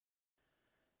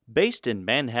Based in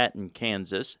Manhattan,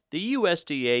 Kansas, the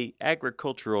USDA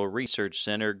Agricultural Research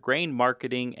Center Grain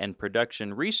Marketing and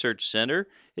Production Research Center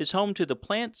is home to the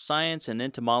Plant Science and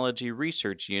Entomology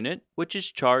Research Unit, which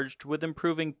is charged with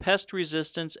improving pest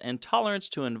resistance and tolerance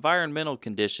to environmental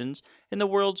conditions in the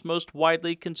world's most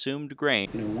widely consumed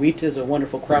grain. Wheat is a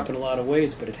wonderful crop in a lot of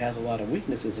ways, but it has a lot of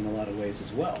weaknesses in a lot of ways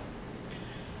as well.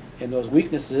 And those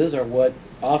weaknesses are what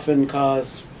often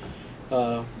cause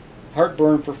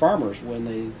heartburn for farmers when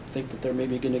they think that they're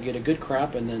maybe going to get a good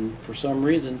crop, and then for some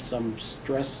reason, some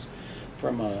stress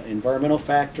from an environmental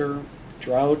factor,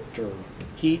 drought or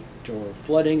heat or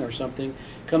flooding or something,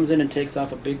 comes in and takes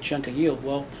off a big chunk of yield.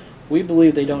 Well, we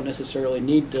believe they don't necessarily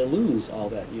need to lose all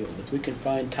that yield. If we can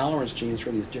find tolerance genes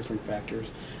for these different factors,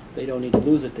 they don't need to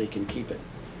lose it, they can keep it.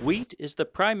 Wheat is the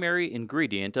primary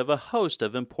ingredient of a host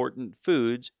of important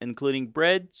foods, including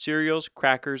bread, cereals,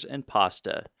 crackers, and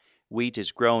pasta. Wheat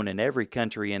is grown in every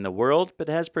country in the world, but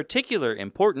has particular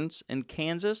importance in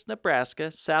Kansas,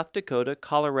 Nebraska, South Dakota,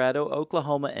 Colorado,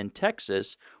 Oklahoma, and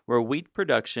Texas, where wheat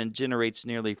production generates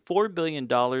nearly $4 billion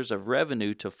of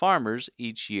revenue to farmers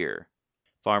each year.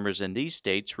 Farmers in these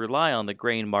states rely on the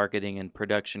Grain Marketing and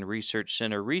Production Research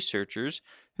Center researchers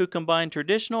who combine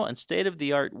traditional and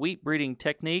state-of-the-art wheat breeding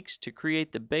techniques to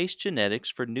create the base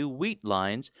genetics for new wheat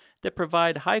lines that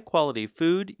provide high-quality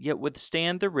food yet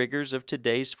withstand the rigors of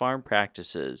today's farm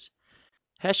practices.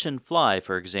 Hessian fly,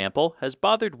 for example, has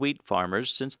bothered wheat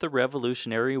farmers since the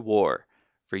Revolutionary War.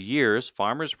 For years,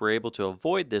 farmers were able to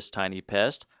avoid this tiny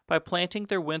pest by planting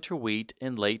their winter wheat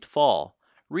in late fall.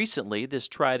 Recently, this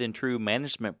tried and true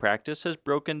management practice has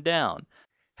broken down.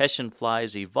 Hessian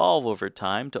flies evolve over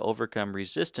time to overcome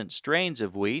resistant strains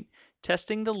of wheat,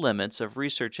 testing the limits of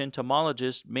research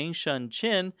entomologist Ming-Shun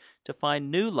Chen to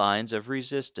find new lines of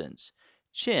resistance.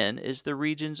 Chen is the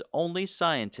region's only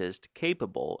scientist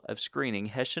capable of screening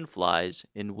Hessian flies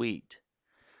in wheat.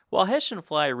 While Hessian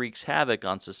fly wreaks havoc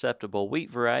on susceptible wheat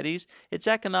varieties, its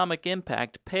economic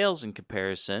impact pales in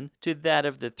comparison to that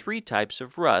of the three types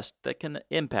of rust that can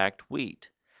impact wheat.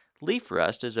 Leaf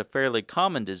rust is a fairly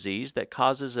common disease that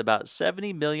causes about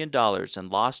 $70 million in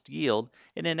lost yield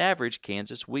in an average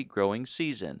Kansas wheat growing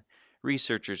season.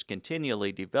 Researchers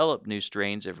continually develop new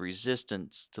strains of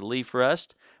resistance to leaf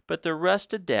rust, but the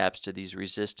rust adapts to these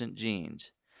resistant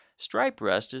genes. Stripe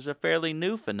rust is a fairly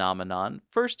new phenomenon,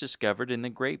 first discovered in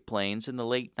the Great Plains in the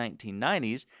late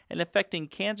 1990s and affecting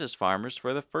Kansas farmers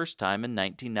for the first time in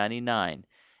 1999.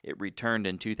 It returned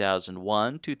in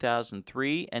 2001,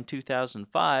 2003, and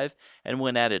 2005, and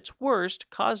when at its worst,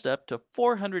 caused up to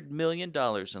 $400 million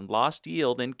in lost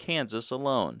yield in Kansas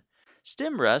alone.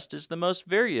 Stem rust is the most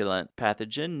virulent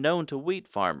pathogen known to wheat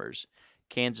farmers.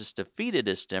 Kansas defeated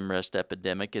a stem rust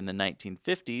epidemic in the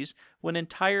 1950s when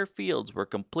entire fields were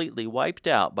completely wiped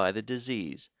out by the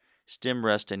disease. Stem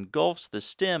rust engulfs the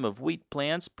stem of wheat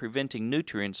plants, preventing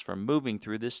nutrients from moving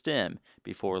through the stem.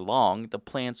 Before long, the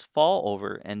plants fall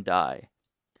over and die.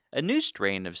 A new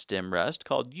strain of stem rust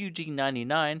called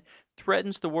UG99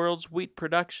 threatens the world's wheat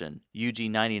production.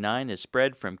 UG99 is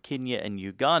spread from Kenya and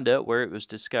Uganda, where it was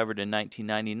discovered in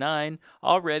 1999,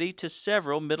 already to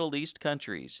several Middle East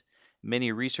countries.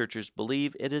 Many researchers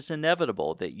believe it is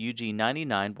inevitable that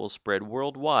UG99 will spread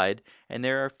worldwide, and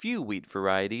there are few wheat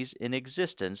varieties in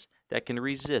existence that can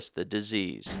resist the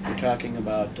disease. We're talking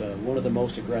about one of the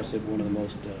most aggressive, one of the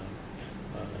most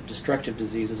destructive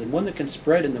diseases, and one that can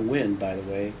spread in the wind, by the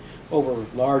way, over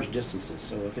large distances.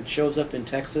 So if it shows up in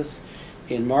Texas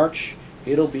in March,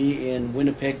 it'll be in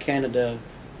Winnipeg, Canada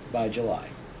by July.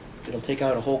 It'll take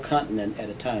out a whole continent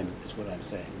at a time, is what I'm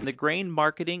saying. The Grain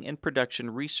Marketing and Production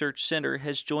Research Center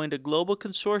has joined a global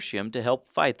consortium to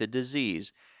help fight the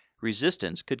disease.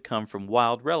 Resistance could come from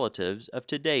wild relatives of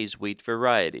today's wheat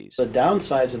varieties. The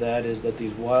downsides of that is that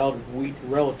these wild wheat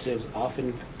relatives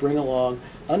often bring along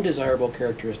undesirable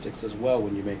characteristics as well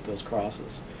when you make those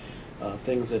crosses.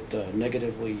 Things that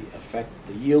negatively affect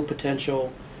the yield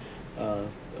potential, or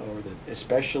that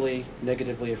especially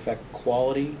negatively affect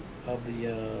quality of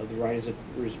the varieties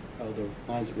the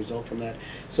lines that result from that.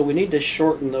 So we need to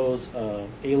shorten those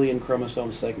alien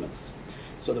chromosome segments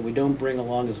so that we don't bring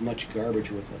along as much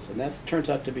garbage with us. And that turns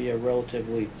out to be a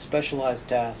relatively specialized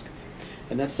task,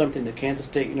 and that's something that Kansas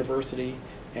State University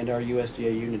and our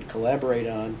USDA unit collaborate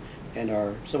on and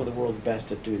are some of the world's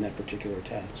best at doing that particular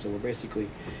task. So we're basically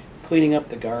cleaning up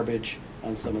the garbage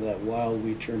on some of that wild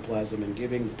wheat germplasm and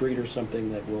giving breeders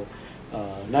something that will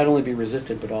not only be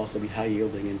resistant but also be high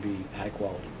yielding and be high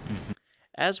quality.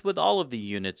 As with all of the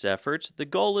unit's efforts, the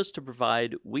goal is to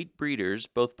provide wheat breeders,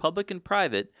 both public and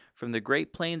private, from the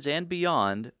Great Plains and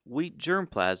beyond, wheat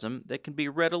germplasm that can be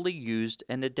readily used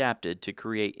and adapted to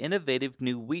create innovative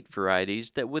new wheat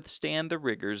varieties that withstand the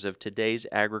rigors of today's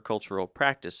agricultural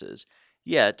practices,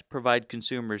 yet provide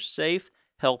consumers safe,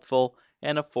 healthful,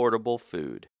 and affordable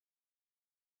food.